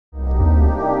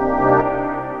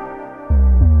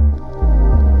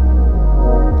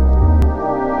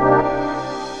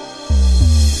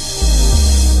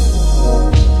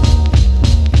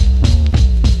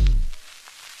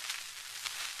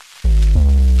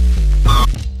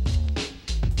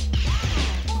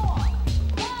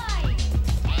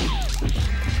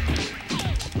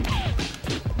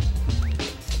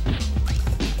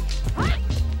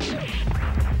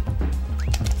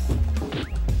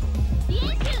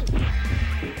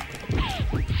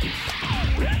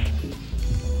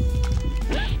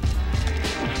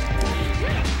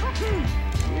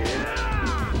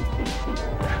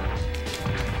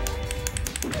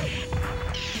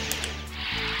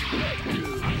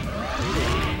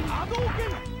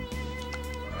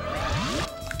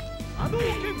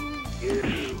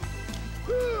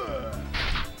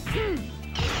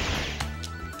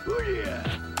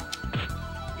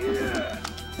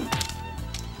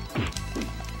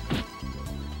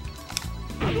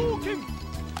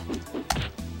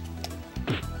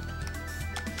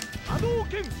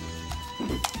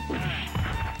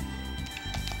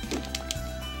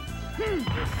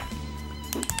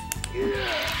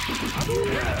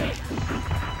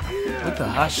What the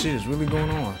hot shit is really going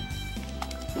on?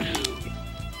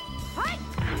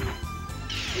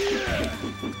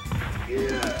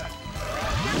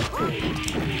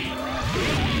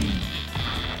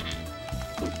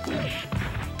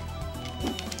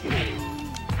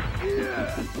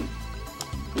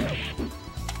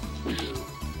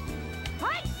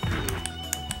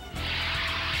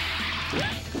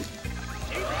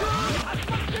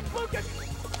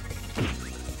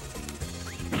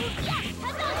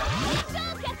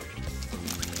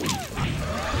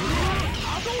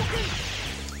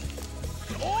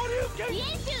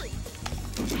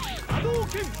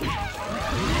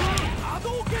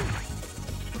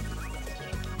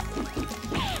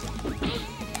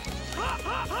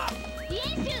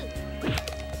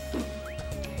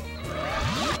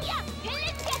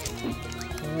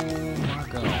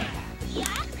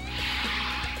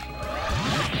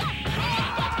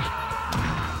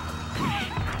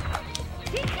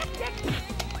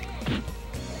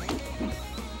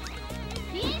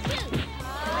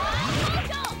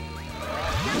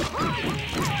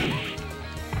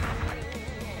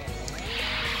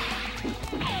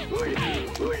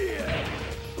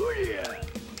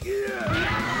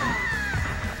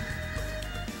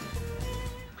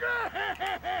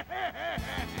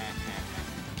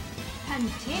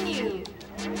 Continue.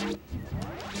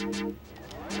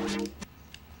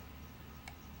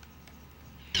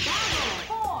 Battle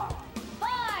 4.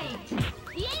 Fight.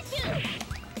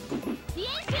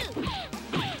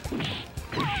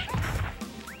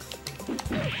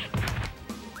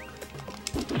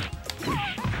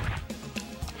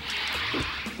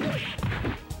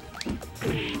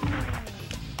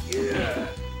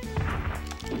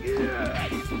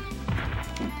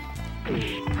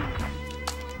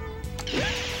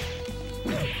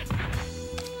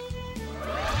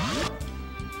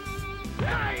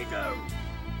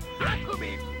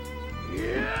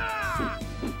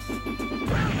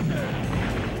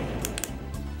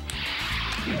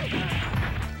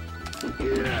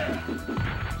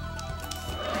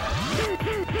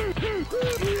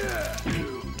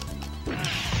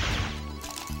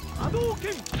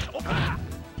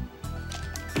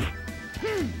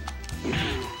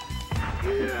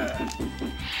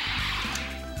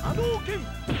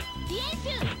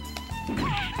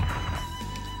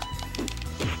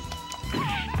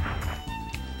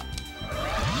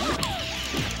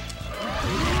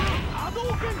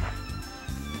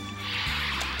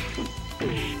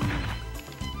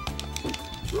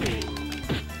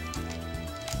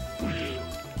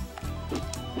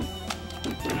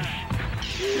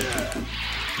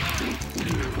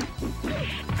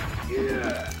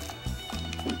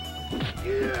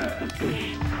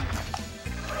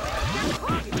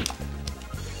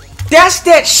 That's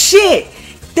that shit!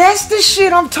 That's the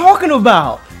shit I'm talking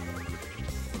about!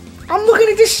 I'm looking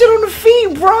at this shit on the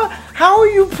feed, bruh! How are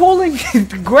you pulling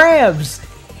grabs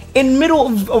in middle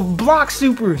of block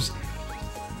supers?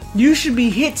 You should be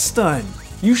hit stunned.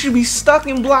 You should be stuck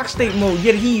in block state mode,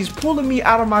 yet he's pulling me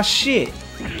out of my shit.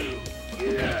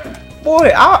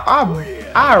 Boy,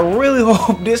 I really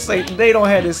hope they don't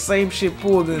have this same shit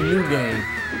pulled in the new game.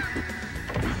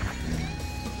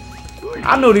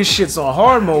 I know this shit's on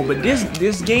hard mode, but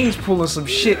this game's pulling some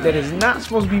shit that is not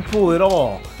supposed to be pulled at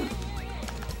all.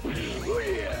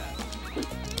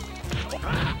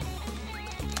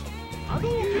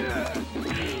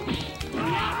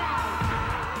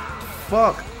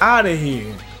 Fuck out of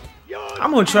here.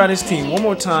 I'm gonna try this team one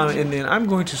more time and then I'm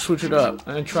going to switch it up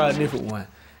and try a different one.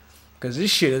 Cause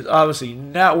this shit is obviously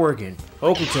not working.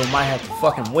 Okuto might have to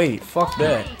fucking wait. Fuck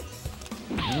that.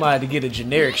 You might have to get a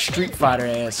generic Street Fighter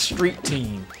ass street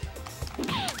team.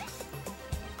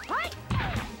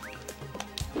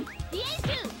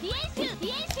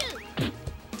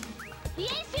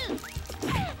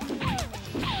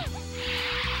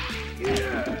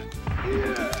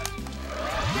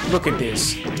 Look at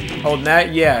this. Oh, now,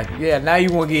 yeah, now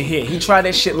you won't get hit. He tried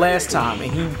that shit last time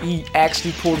and he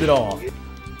actually pulled it off.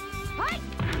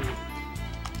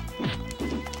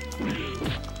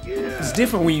 It's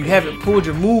different when you haven't pulled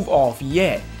your move off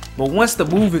yet, but once the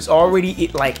move is already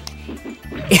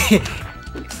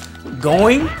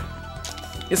going,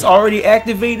 it's already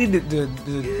activated.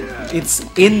 It's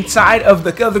inside of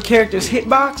the other character's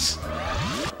hitbox.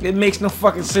 It makes no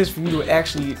fucking sense for you to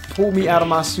actually pull me out of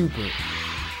my super.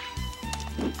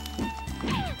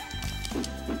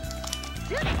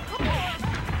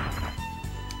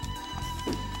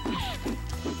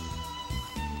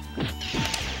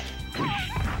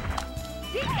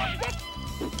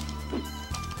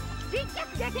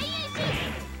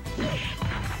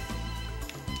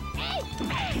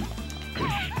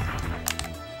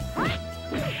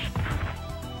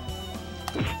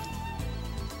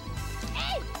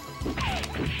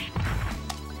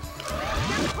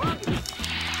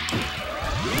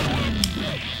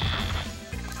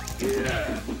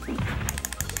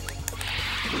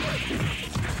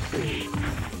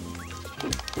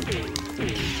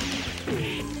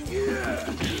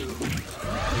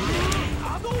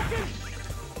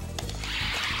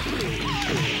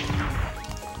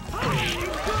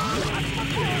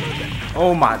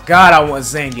 Oh my god, I want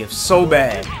Zangief so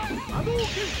bad.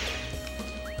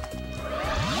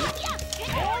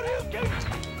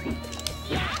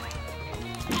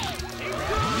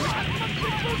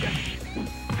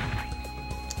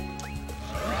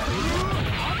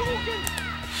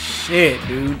 Shit,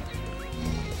 dude.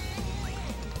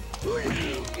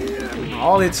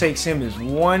 All it takes him is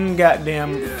one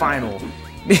goddamn final.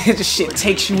 This shit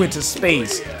takes you into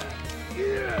space.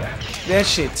 That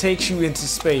shit takes you into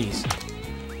space.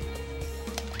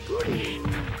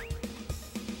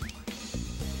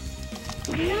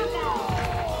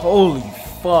 Holy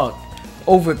fuck.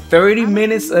 Over 30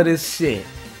 minutes of this shit.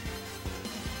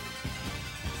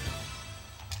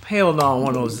 Hell no, I don't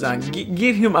want no Zang.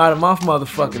 Get him out of my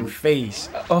motherfucking face.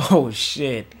 Oh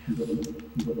shit.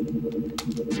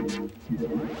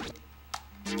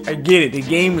 I get it, the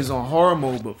game is on hard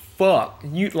mode, but fuck.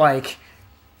 You like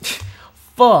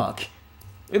fuck.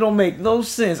 It don't make no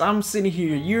sense. I'm sitting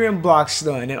here, you're in block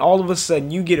stun, and all of a sudden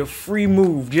you get a free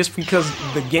move just because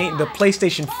the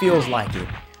PlayStation feels like it.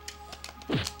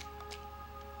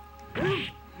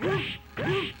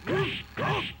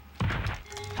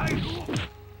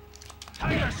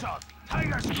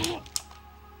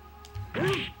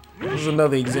 This is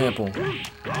another example,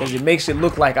 because it makes it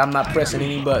look like I'm not pressing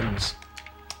any buttons.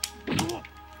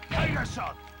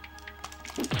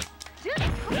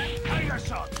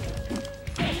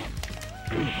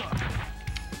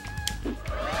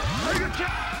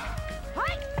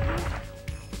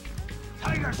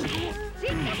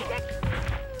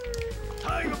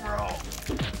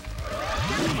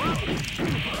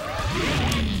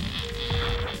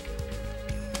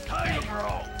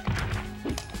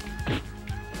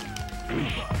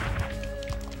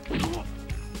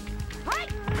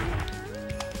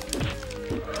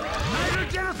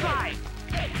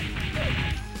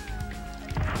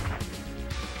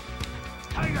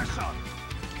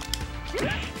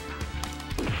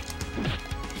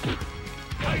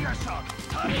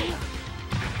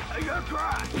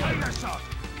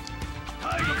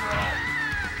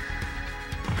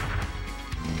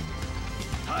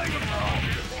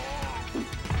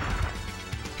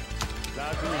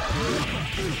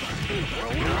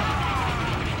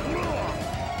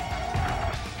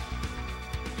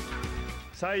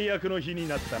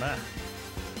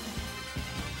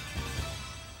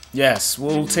 Yes,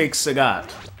 we'll take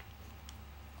Sagat.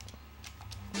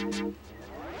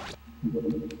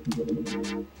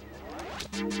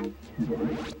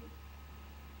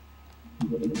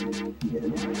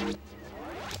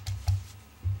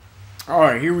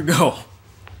 Alright, here we go.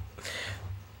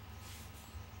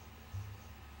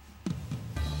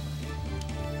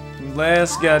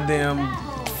 Last goddamn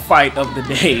fight of the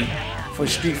day for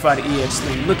Street Fighter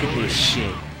EX3. Look at this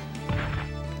shit.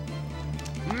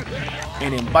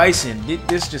 And in Bison,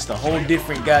 this is just a whole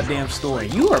different goddamn story.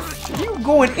 You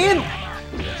going in,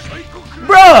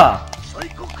 bruh.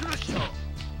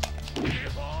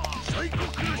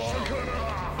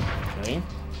 Okay.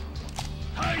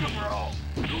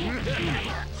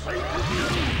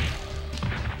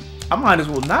 I might as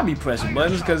well not be pressing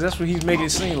buttons because that's what he's making it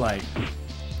seem like.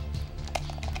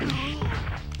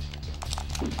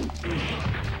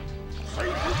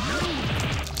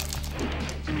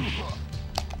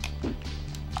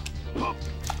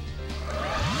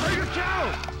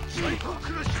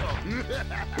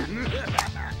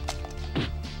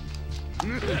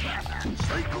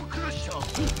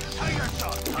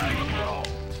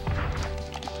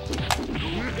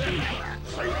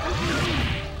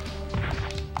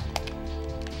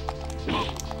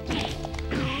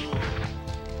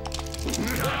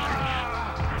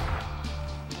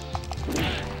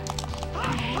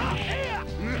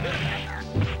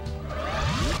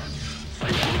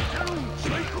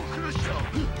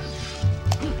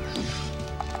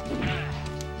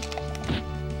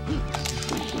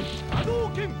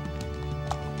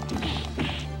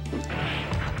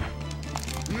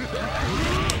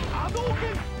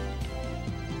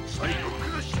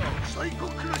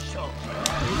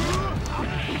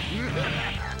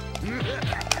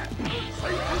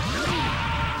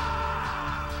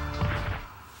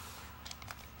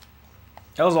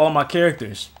 That was all my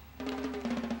characters.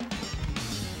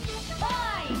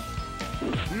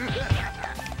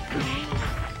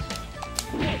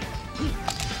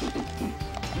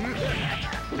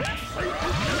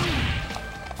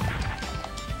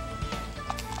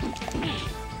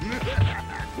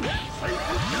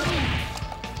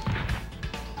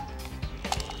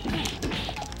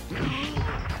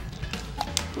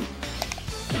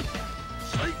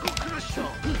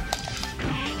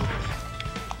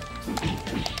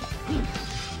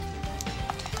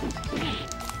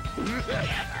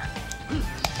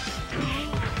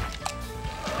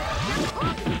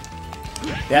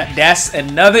 That's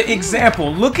another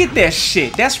example. Look at that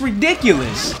shit. That's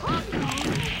ridiculous.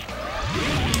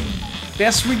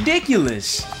 That's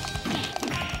ridiculous.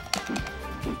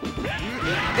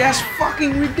 That's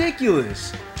fucking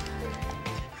ridiculous.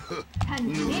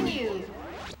 Continue.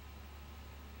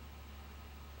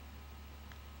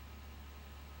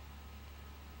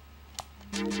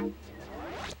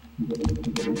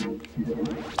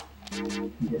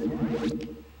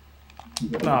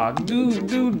 Nah, dude.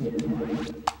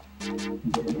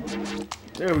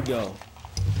 There we go.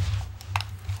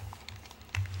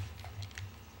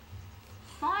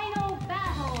 Final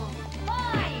battle.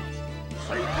 Fight.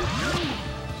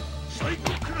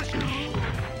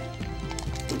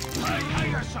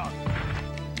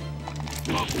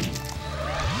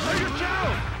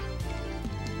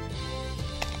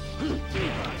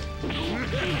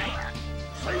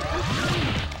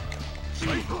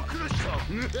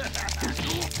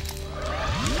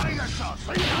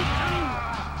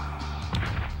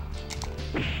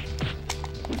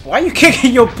 Why are you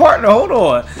kicking your partner? Hold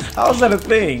on. How's that a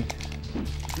thing?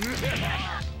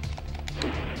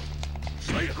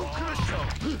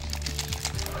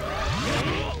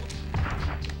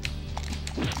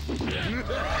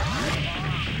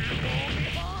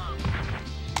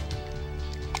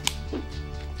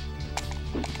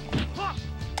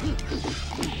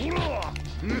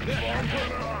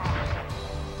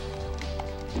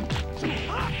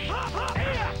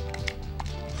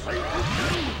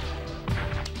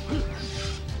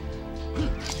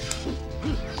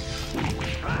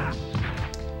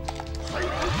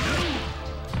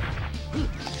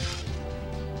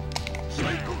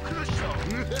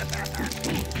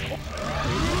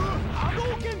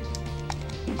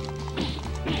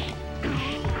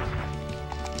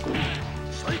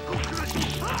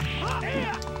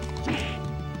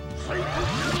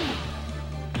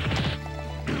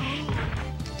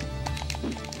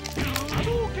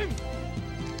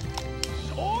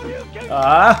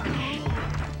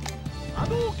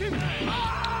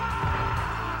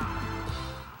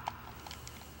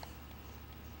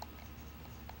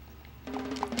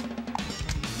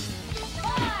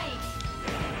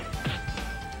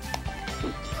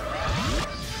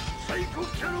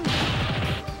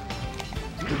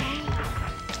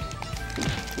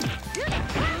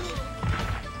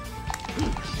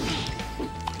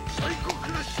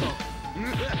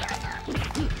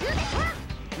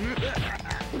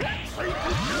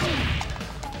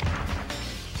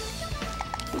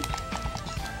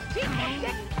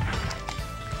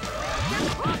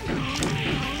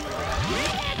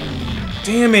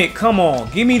 Damn it, come on.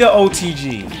 Give me the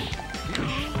OTG.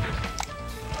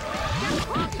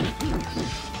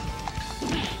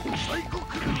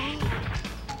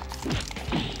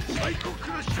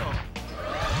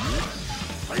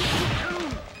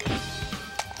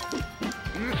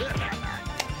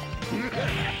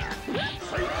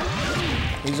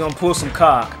 He's gonna pull some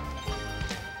cock.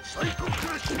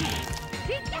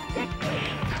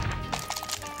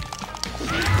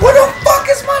 What the fuck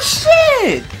is my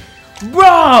shit?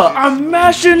 Bruh, I'm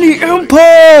mashing the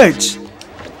inputs!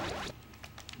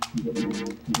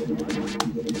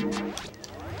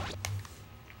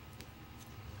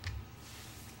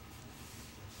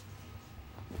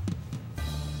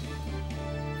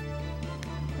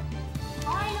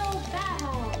 Final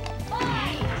battle.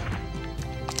 Fight.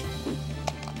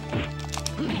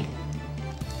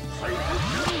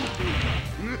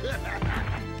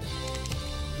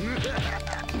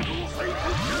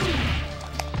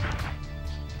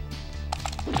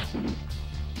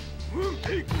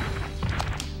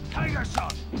 Tiger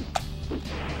shot.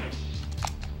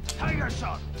 Tiger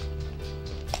shot.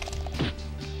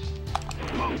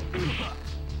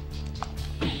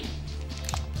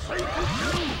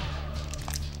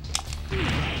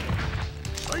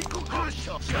 Psycho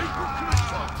crusher. Psycho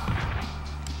crusher.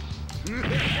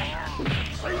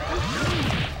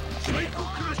 Psycho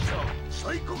crusher.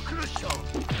 Psycho クラッシャー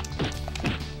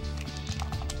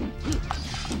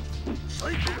サ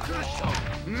イコクラッシャー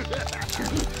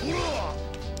ほら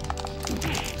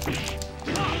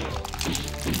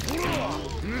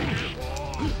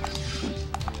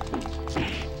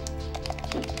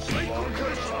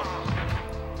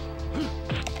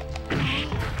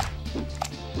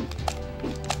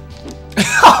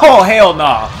Oh hell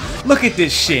nah! Look at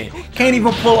this shit. Can't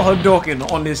even pull her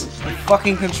Hadouken on this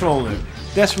fucking controller.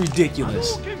 That's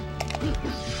ridiculous.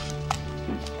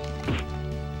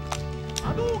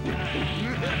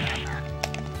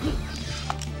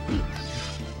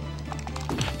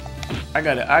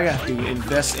 I have to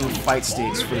invest in fight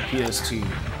sticks for the PS2.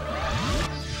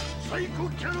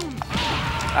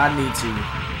 I need to.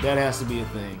 That has to be a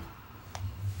thing.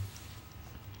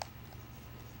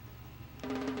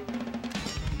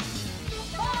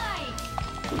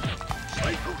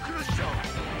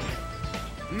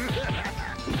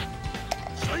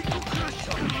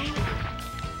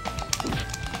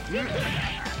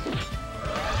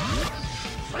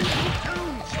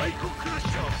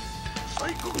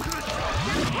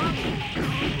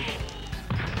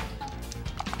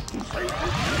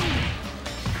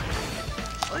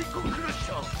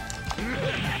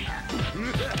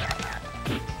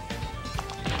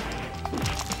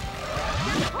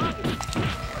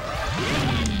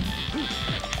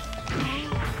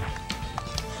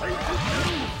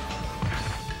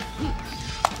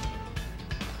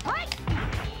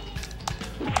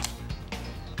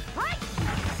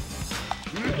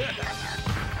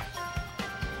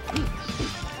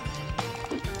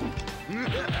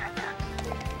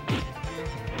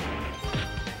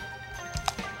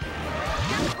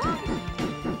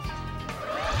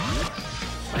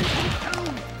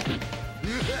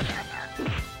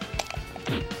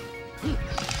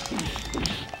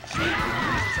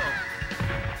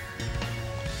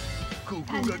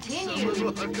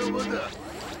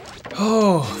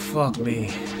 Oh, fuck me.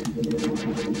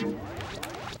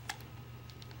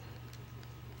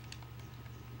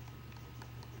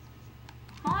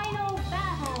 Final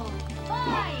battle.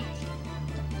 Fight!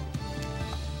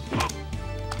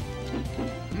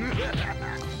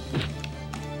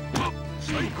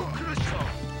 Psycho Crusher!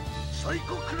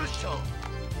 Psycho Crusher!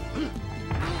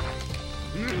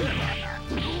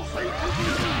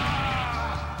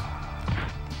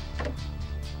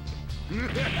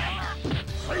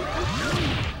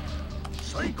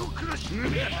 Psycho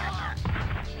Crusher!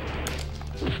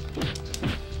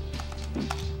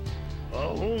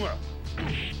 Oh,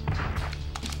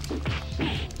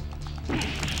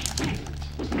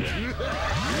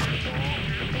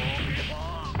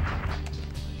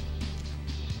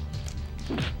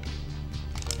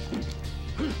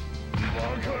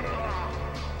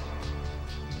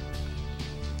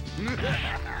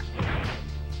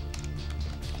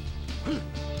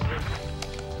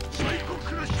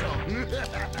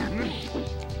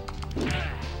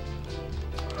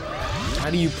 How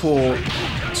do you pull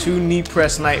 2 knee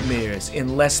press nightmares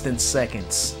in less than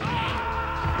seconds?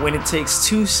 When it takes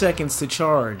 2 seconds to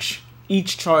charge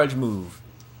each charge move,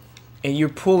 and you're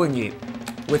pulling it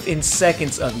within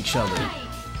seconds of each other.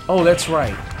 Oh, that's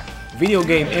right. Video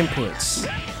game inputs.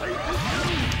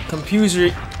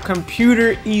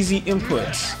 Computer easy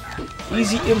inputs.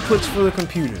 Easy inputs for the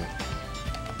computer.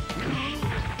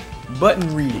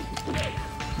 Button reading.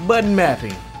 Button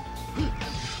mapping.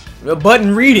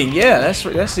 Button reading, yeah,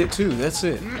 that's it too. That's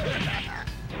it.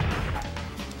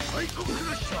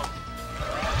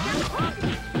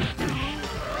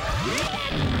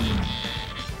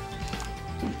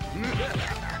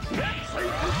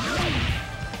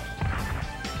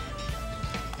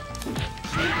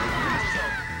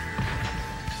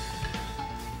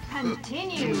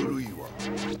 Continue.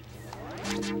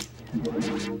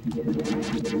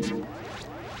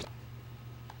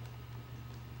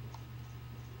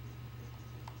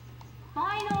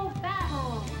 Final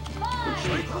battle. Fight!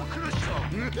 Psycho Crusher!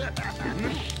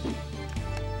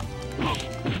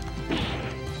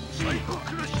 Psycho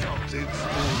Crusher!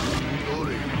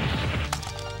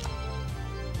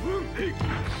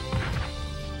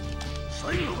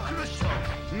 Psycho Crusher!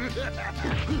 Psycho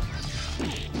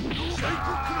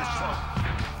Crusher!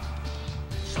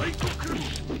 Psycho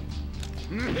Crusher!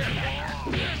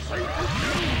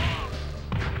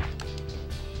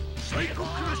 Psycho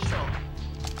Crusher!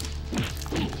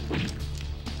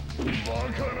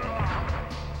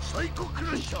 Psycho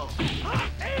Crusher!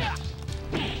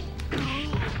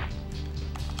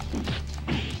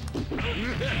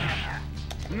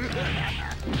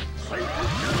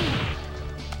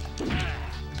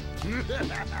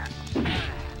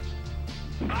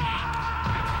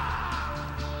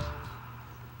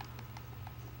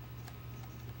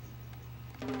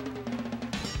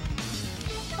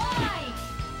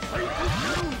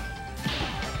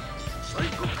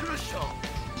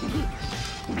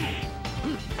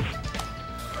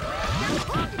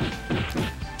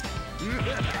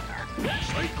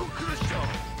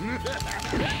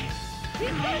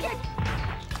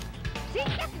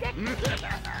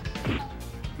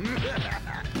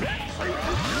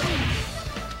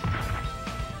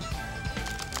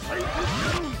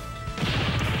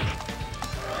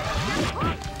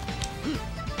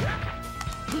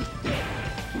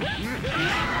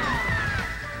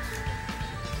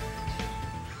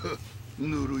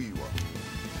 ぬるいわ。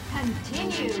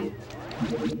 Continue.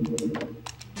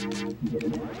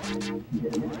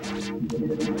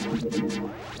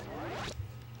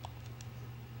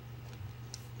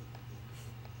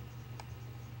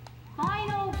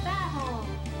 Final battle.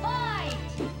 Fight.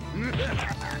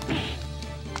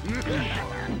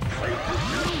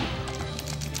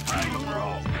 タイガーブロ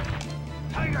ー。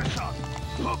タイガーショッ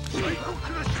ト。ホップサイコ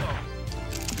クラッシャー。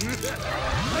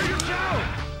タイガーショッ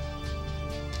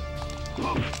ト。ホ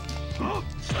ップ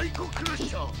サイコクラッ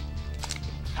シャー。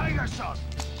タイガーショッ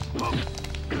ト。ホッ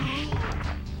プ。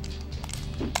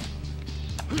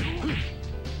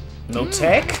 No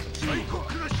tech? サイコ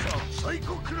クラッシャー。サイ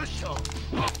コクラッシャー。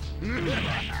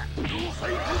サ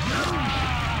イコキャ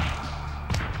ノン。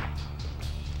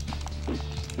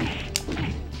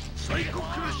サイコ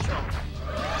クラッシャー。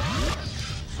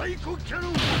サイコキャノ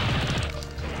ン。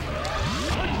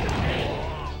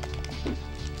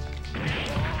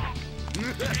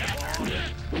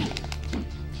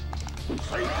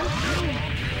サイコキャノン。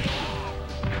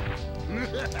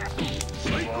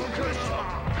サイコクラッシャ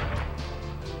ー。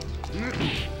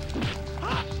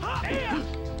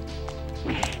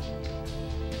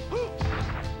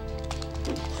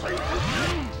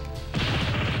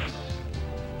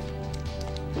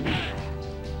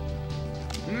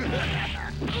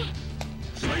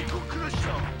 サイコクラッシャ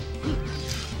ー。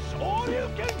昇竜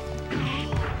拳。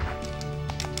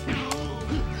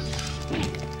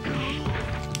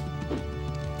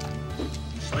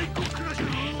サイコクラッシャー。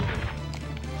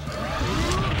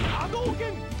波動拳。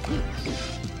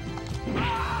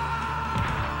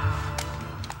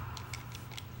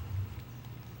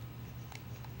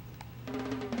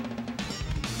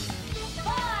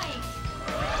 Fight.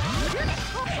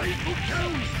 サイコキャノ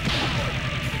ン。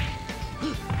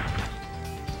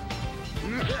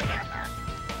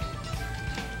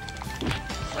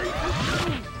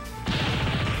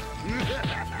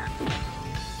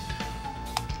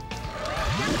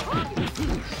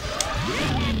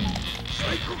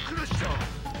 サイコクラッシャー。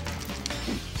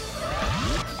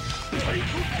サイコ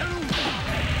キャノン。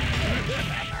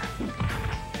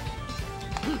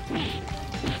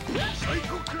サイ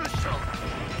コクラッシャー。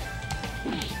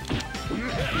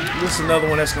 This is another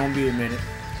one that's gonna be a minute.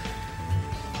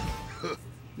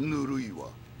 ぬるいわ。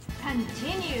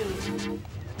 Continue.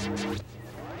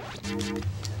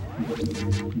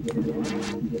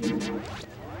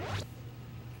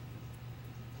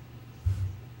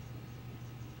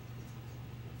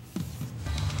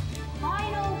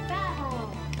 Final battle.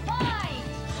 Fight.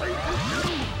 サイコキャノ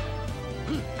ン。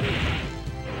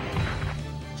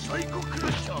サイコクラ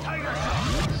ッシャー。タイガーシャ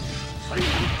ー。サイコ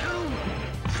キャノン。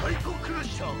サイコクラッ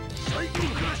シャー。サイコ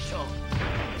クラッシャー。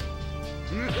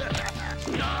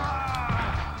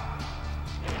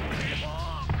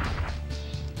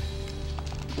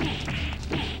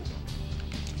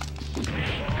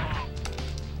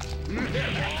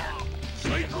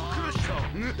サイコクラッシャー。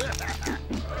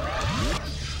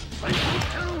サイコ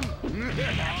キャノン。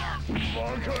バ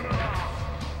カな。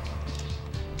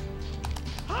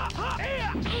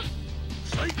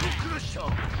サイコクラッシャー。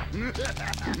サイコ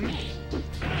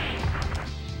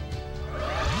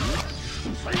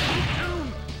キャノ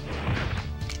ン。サ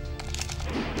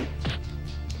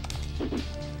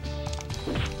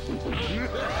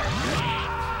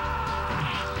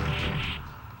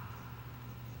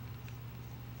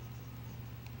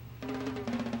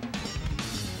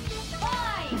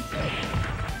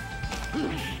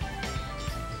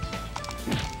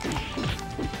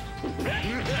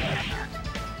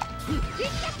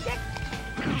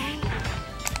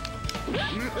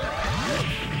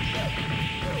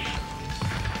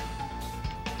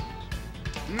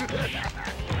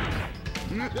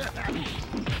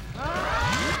イコク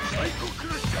ラッシャー。サイコク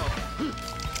ラッシャー。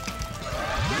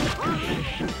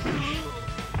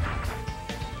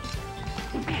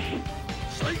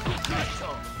サイコクラッシャ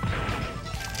ー。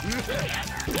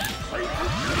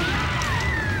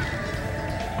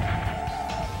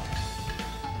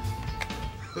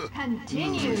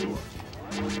 Continue.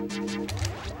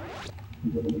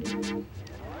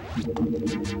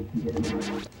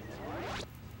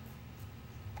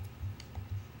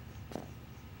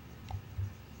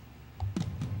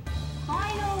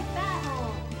 Final battle.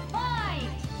 Fight.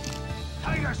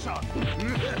 Tiger shot.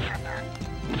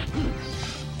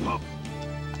 Hop.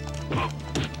 Hop.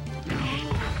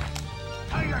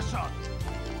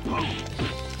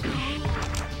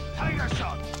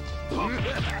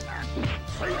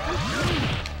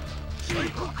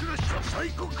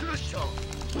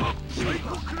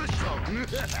 Psycho Crusher!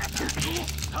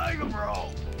 Tiger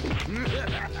Bro!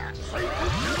 Psycho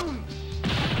Cannon!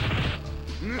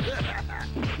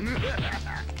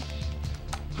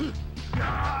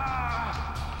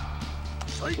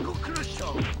 Psycho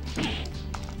Crusher!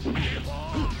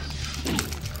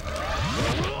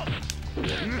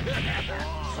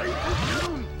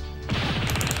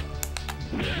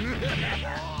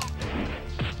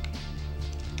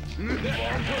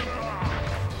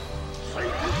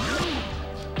 Psycho Cannon!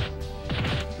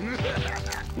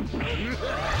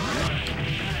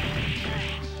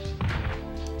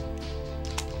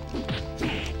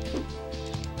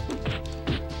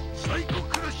 Psycho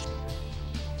Crush!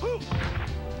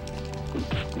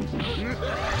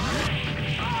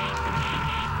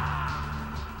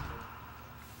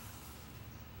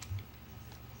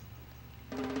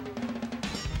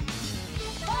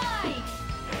 Fight!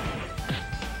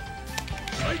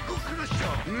 Psycho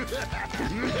Crusher!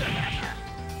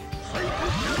 Psycho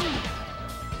Cannon!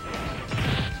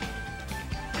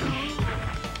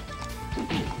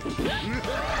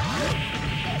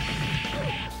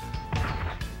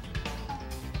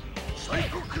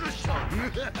 Psycho Crusher!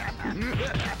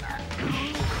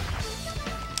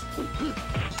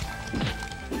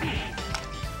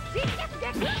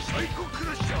 Psycho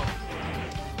Crusher!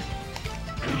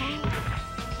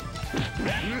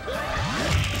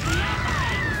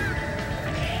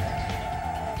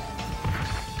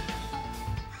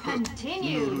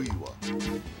 Continue. ぬるいわ。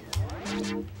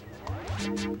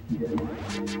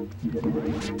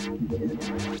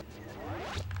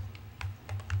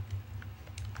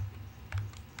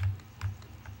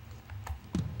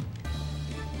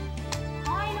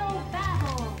Final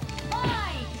battle.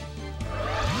 Fight!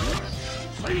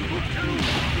 最後キャノン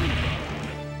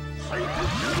最後キ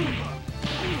ャノン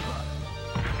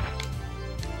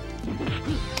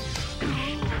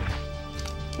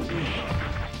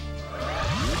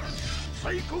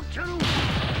最高キャノン最高キャノン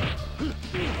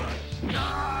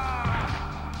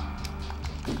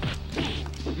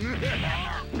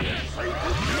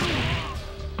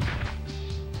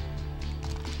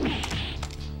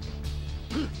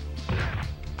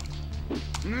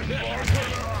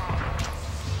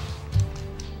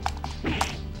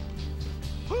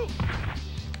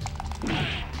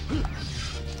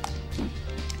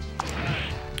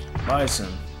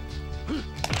Bison.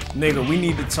 Nigga, we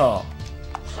need to talk.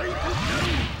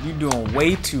 You doing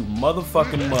way too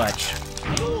motherfucking much.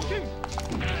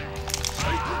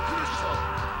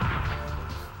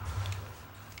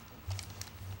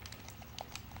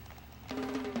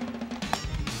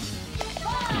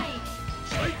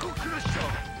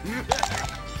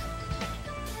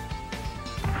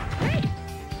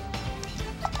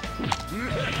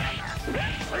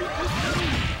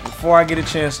 Before I get a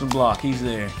chance to block, he's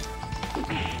there.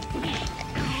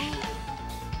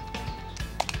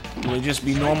 Will it just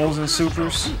be normals and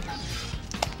supers?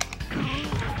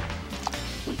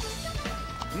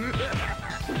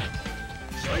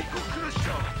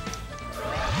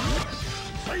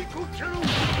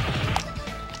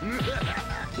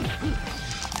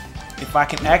 If I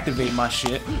can activate my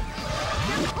shit.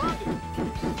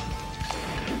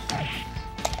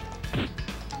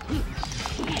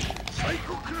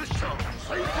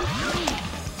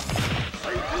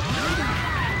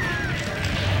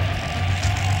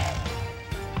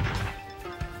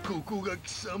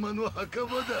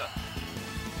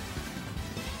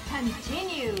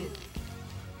 Continue.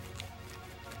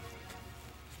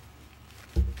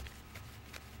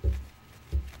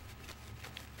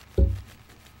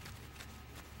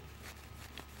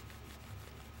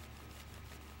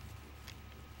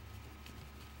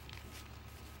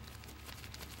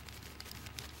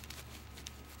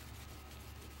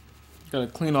 Gotta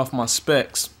clean off my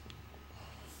specs.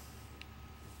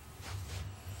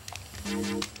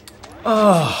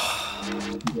 Ugh.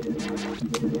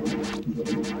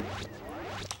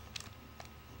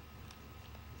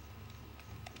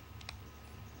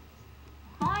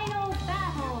 Final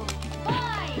battle.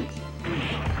 Fight!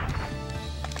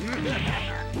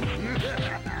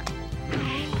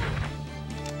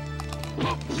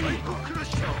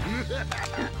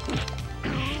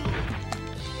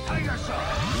 Tiger shot!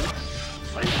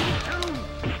 Psycho cannon!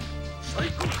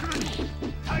 Psycho crush!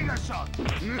 Tiger shot!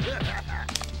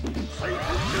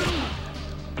 Psycho cannon!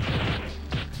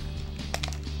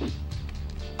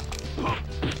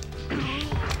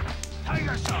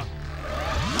 Tiger shot!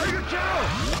 Tiger cannon!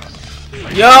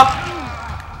 Yup.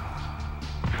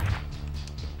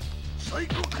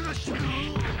 Psycho crush!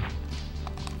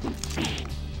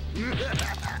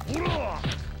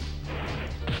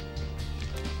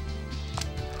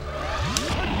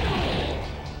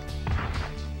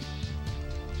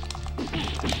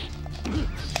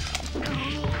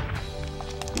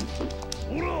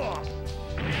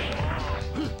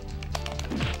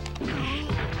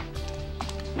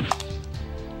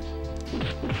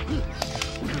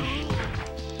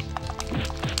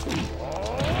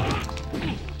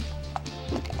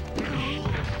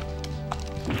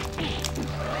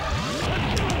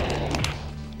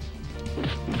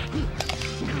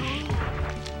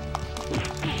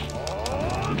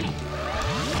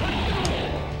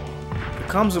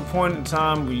 Comes a point in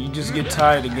time where you just get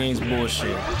tired of games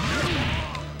bullshit.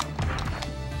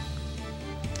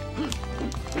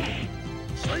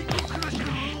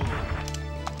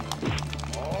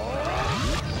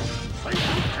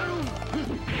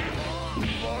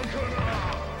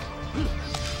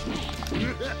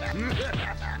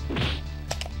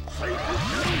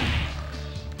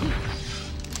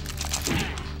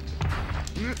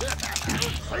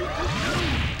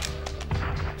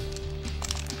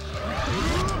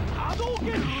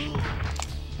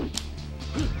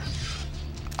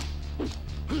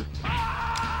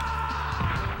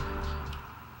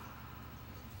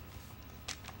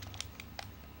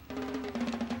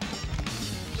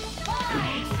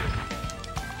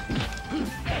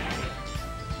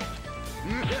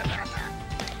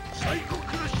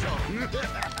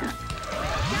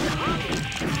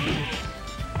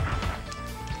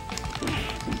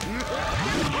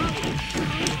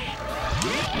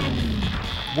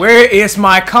 Where is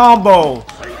my combo?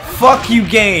 Fuck you,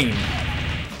 game.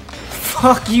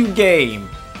 Fuck you, game.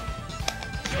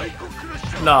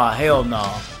 Nah, hell nah.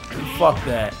 Fuck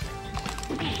that.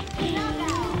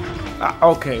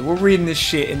 Okay, we're reading this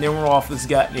shit and then we're off this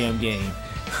goddamn game.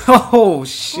 Oh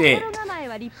shit.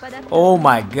 Oh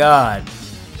my god.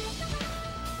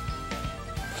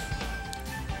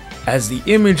 As the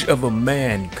image of a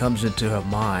man comes into her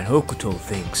mind, Hokuto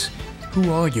thinks,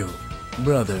 "Who are you?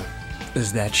 Brother,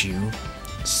 is that you?"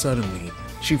 Suddenly,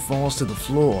 she falls to the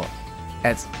floor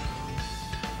as...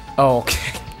 Oh,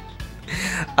 okay.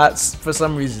 For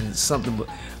some reason, something...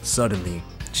 Suddenly,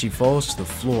 she falls to the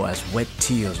floor as wet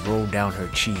tears roll down her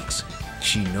cheeks.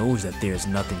 She knows that there is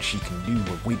nothing she can do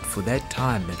but wait for that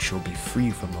time that she'll be free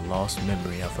from the lost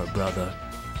memory of her brother.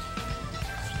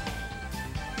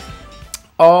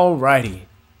 Alrighty.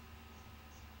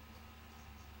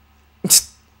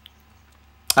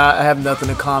 I have nothing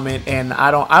to comment, and I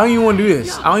don't even want to do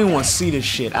this. I don't even want to see this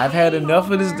shit. I've had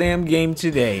enough of this damn game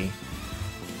today.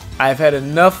 I've had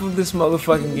enough of this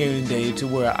motherfucking game today to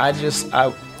where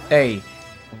hey,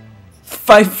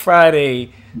 Fight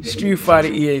Friday, Street Fighter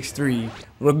EX3,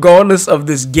 regardless of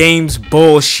this game's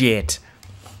bullshit,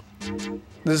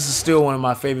 this is still one of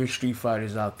my favorite Street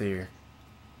Fighters out there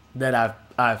that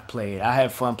I've played. I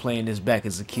had fun playing this back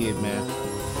as a kid, man.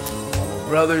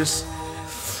 Brothers.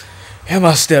 And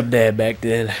my stepdad back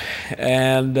then,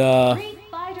 and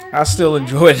I still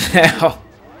enjoy it now.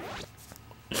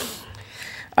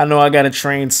 I know I gotta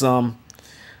train some,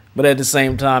 but at the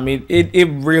same time, it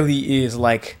really is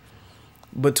like,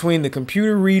 between the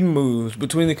computer reading moves,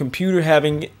 between the computer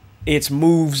having its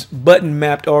moves button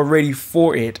mapped already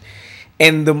for it,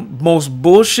 and the most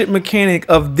bullshit mechanic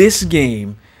of this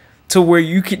game, to where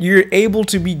you're able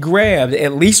to be grabbed,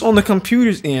 at least on the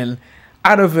computer's end,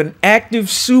 out of an active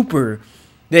super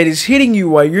that is hitting you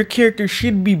while your character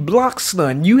should be block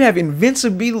stunned. You have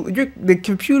invincibility. The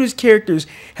computer's characters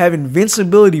have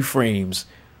invincibility frames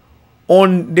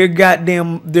on their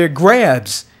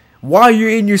grabs while you're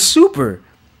in your super.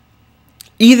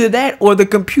 Either that, or the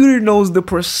computer knows the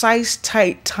precise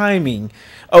tight timing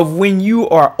of when you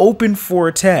are open for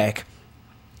attack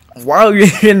while you're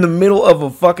in the middle of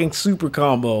a fucking super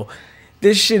combo.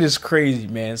 This shit is crazy,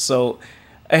 man. So,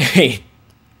 hey,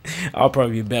 I'll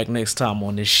probably be back next time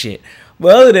on this shit.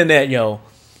 But other than that, yo,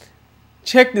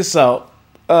 check this out.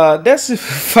 That's it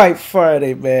for Fight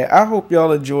Friday, man. I hope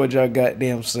y'all enjoyed y'all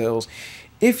goddamn selves.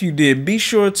 If you did, be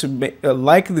sure to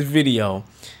like the video.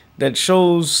 That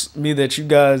shows me that you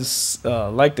guys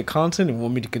like the content and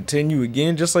want me to continue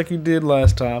again, just like you did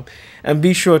last time. And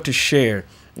be sure to share.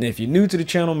 And if you're new to the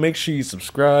channel, make sure you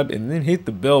subscribe and then hit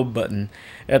the bell button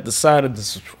at the side of the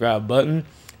subscribe button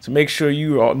to make sure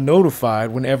you are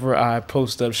notified whenever I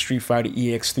post up Street Fighter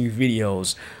EX3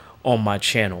 videos on my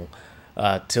channel.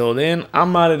 Till then,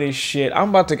 I'm out of this shit.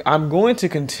 I'm going to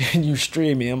continue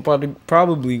streaming. I'm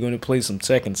probably going to play some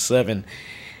Tekken 7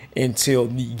 until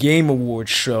the Game Awards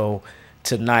show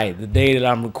tonight. The day that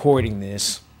I'm recording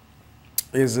this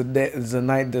is the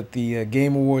night that the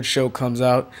Game Awards show comes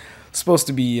out. It's supposed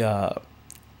to be, of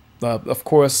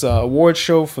course, award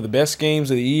show for the best games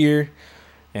of the year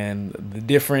and the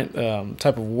different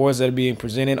type of awards that are being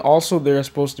presented. Also, there are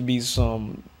supposed to be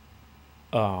some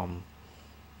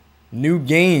new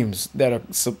games that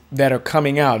are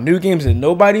coming out, new games that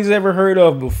nobody's ever heard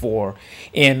of before,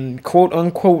 and quote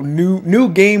unquote new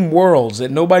game worlds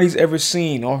that nobody's ever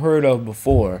seen or heard of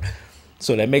before.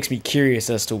 So that makes me curious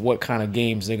as to what kind of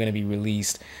games they're going to be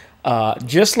released.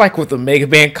 Just like with the Mega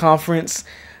Man conference,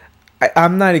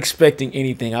 I'm not expecting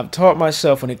anything. I've taught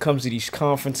myself when it comes to these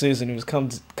conferences and it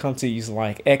comes to these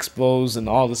like expos and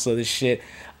all this other shit.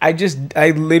 I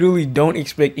literally don't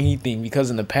expect anything,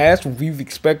 because in the past when we've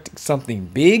expected something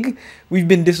big, we've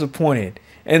been disappointed.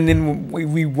 And then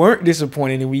when we weren't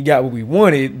disappointed and we got what we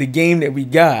wanted, the game that we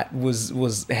got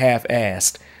was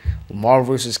half-assed.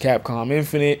 Marvel vs. Capcom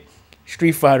Infinite,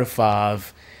 Street Fighter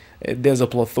 5. There's a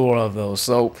plethora of those.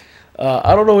 So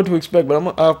I don't know what to expect,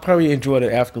 but I'll probably enjoy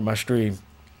it after my stream.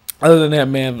 Other than that,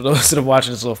 man, for those that are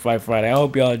watching this on Fight Friday, I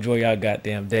hope y'all enjoy y'all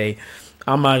goddamn day.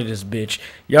 I'm out of this bitch.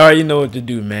 Y'all already know what to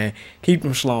do, man. Keep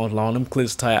them schlongs long, them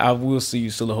clips tight. I will see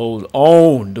you still hold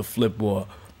on the flip board.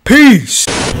 Peace!